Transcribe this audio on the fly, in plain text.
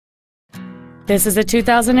This is a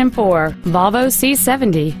 2004 Volvo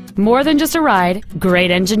C70. More than just a ride, great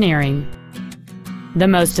engineering. The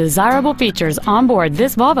most desirable features on board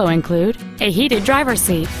this Volvo include a heated driver's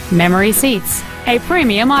seat, memory seats, a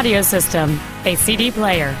premium audio system, a CD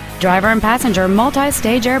player, driver and passenger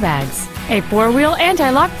multi-stage airbags, a four-wheel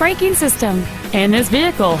anti-lock braking system, and this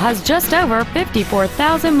vehicle has just over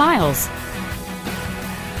 54,000 miles.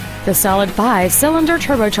 The solid 5-cylinder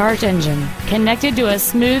turbocharged engine, connected to a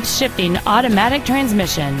smooth shifting automatic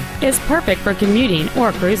transmission, is perfect for commuting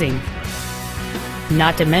or cruising.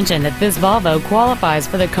 Not to mention that this Volvo qualifies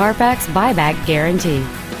for the Carfax buyback guarantee.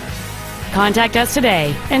 Contact us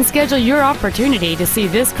today and schedule your opportunity to see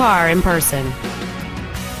this car in person.